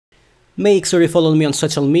Make sure you follow me on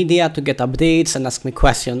social media to get updates and ask me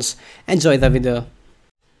questions. Enjoy the video.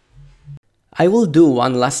 I will do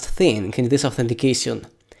one last thing in this authentication.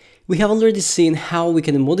 We have already seen how we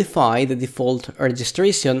can modify the default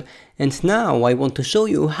registration, and now I want to show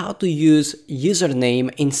you how to use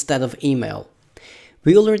username instead of email.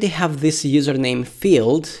 We already have this username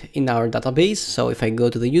field in our database, so if I go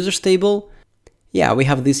to the users table, yeah, we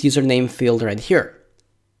have this username field right here.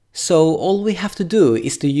 So all we have to do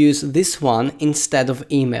is to use this one instead of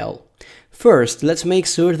email. First, let's make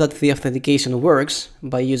sure that the authentication works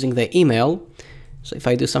by using the email. So if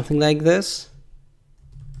I do something like this,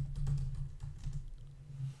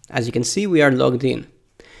 as you can see, we are logged in.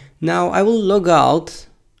 Now I will log out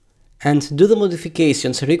and do the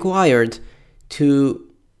modifications required to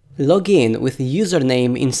log in with the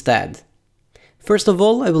username instead. First of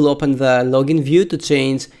all, I will open the login view to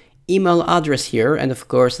change email address here and of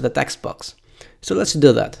course the text box. So let's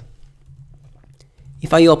do that.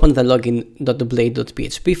 If I open the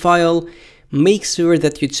login.blade.php file, make sure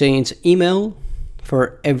that you change email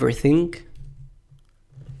for everything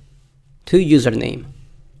to username.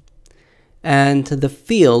 And the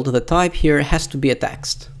field, the type here has to be a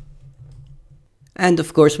text. And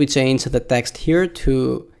of course we change the text here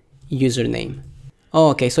to username.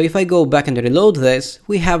 Okay, so if I go back and reload this,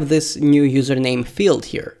 we have this new username field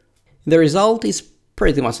here. The result is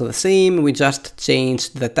pretty much the same, we just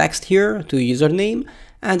changed the text here to username,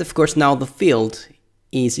 and of course now the field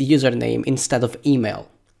is username instead of email.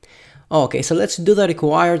 Okay, so let's do the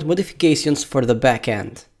required modifications for the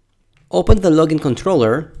backend. Open the login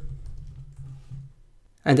controller,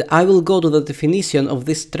 and I will go to the definition of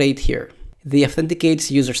this trait here, the authenticates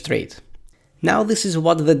users trait. Now this is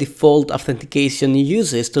what the default authentication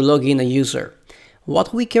uses to log in a user.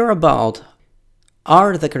 What we care about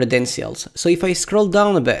are the credentials. So if I scroll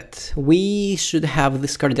down a bit, we should have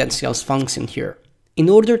this credentials function here. In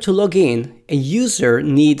order to log in, a user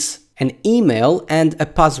needs an email and a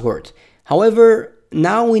password. However,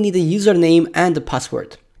 now we need a username and a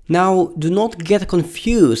password. Now, do not get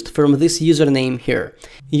confused from this username here.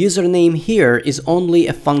 Username here is only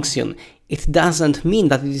a function. It doesn't mean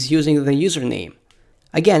that it is using the username.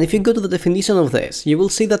 Again, if you go to the definition of this, you will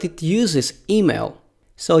see that it uses email.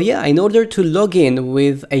 So yeah, in order to log in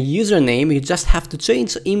with a username, you just have to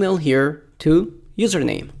change email here to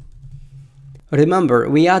username. Remember,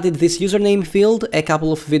 we added this username field a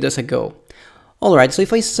couple of videos ago. Alright, so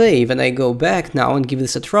if I save and I go back now and give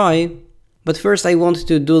this a try, but first I want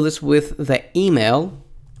to do this with the email,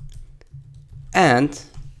 and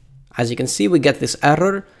as you can see we get this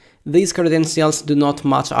error. These credentials do not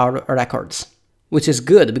match our records, which is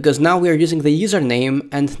good because now we are using the username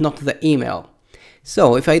and not the email.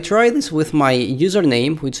 So if I try this with my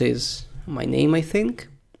username, which is my name I think,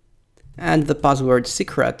 and the password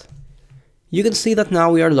secret, you can see that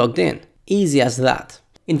now we are logged in. Easy as that.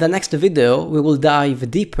 In the next video we will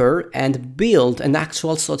dive deeper and build an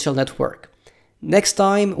actual social network. Next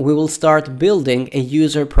time we will start building a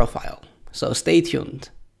user profile, so stay tuned.